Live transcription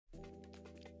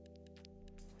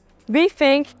We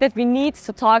think that we need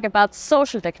to talk about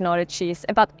social technologies,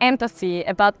 about empathy,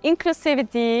 about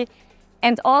inclusivity,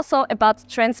 and also about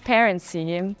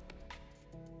transparency.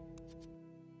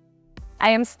 I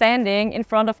am standing in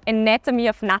front of Anatomy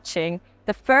of Nudging,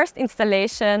 the first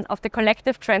installation of the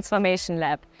Collective Transformation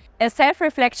Lab, a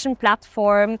self-reflection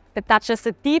platform that touches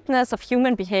the deepness of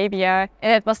human behavior,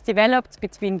 and it was developed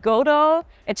between Godot,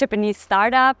 a Japanese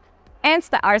startup, and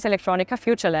the Ars Electronica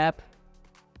Futurelab.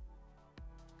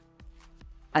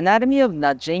 Anatomy of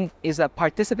Nudging is a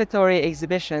participatory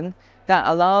exhibition that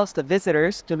allows the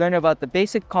visitors to learn about the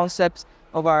basic concepts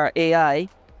of our AI,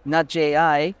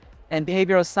 NudgeAI, and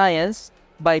behavioral science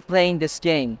by playing this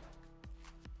game.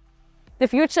 The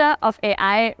future of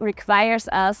AI requires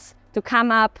us to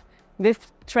come up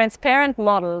with transparent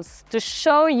models to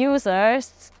show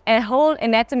users a whole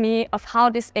anatomy of how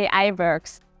this AI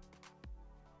works.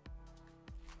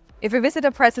 If a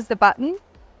visitor presses the button,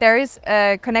 there is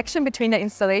a connection between the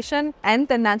installation and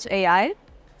the NudgeAI,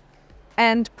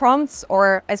 and prompts,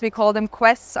 or as we call them,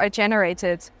 quests, are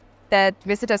generated that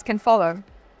visitors can follow.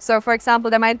 So, for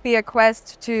example, there might be a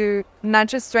quest to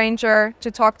nudge a stranger to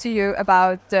talk to you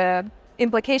about the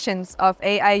implications of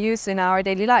AI use in our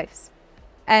daily lives.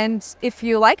 And if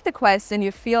you like the quest and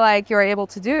you feel like you're able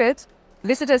to do it,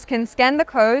 visitors can scan the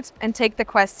code and take the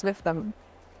quests with them.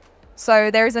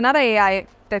 So there is another AI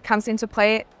that comes into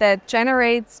play that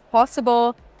generates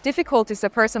possible difficulties a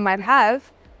person might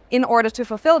have in order to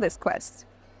fulfill this quest.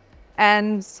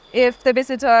 And if the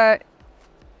visitor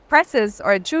presses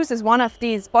or chooses one of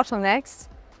these bottlenecks,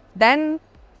 then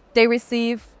they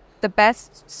receive the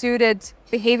best suited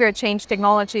behavior change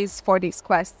technologies for these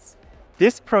quests.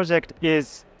 This project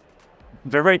is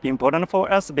very important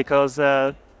for us because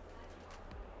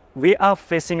we are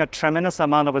facing a tremendous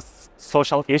amount of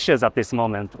social issues at this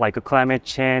moment, like climate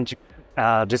change,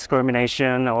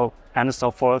 discrimination, and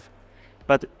so forth.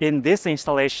 But in this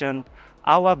installation,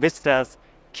 our visitors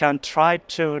can try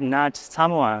to nudge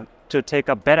someone to take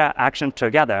a better action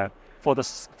together for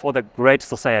the great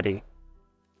society.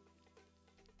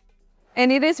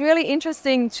 And it is really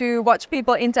interesting to watch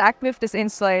people interact with this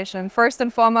installation. First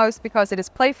and foremost, because it is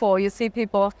playful. You see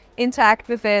people interact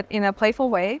with it in a playful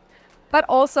way, but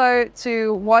also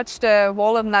to watch the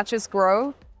wall of nudges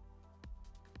grow.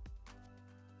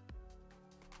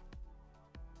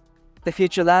 The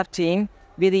Futurelab team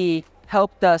really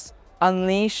helped us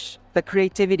unleash the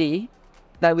creativity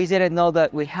that we didn't know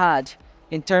that we had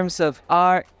in terms of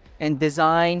art and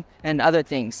design and other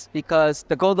things, because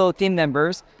the Godot team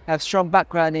members have strong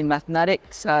background in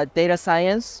mathematics, data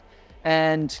science,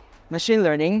 and machine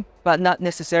learning, but not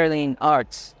necessarily in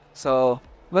arts. So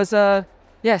it was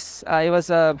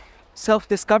a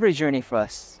self-discovery journey for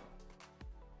us.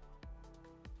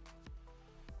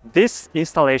 This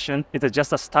installation is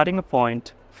just a starting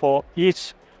point for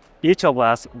each of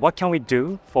us. What can we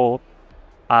do for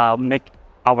make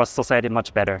our society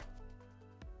much better?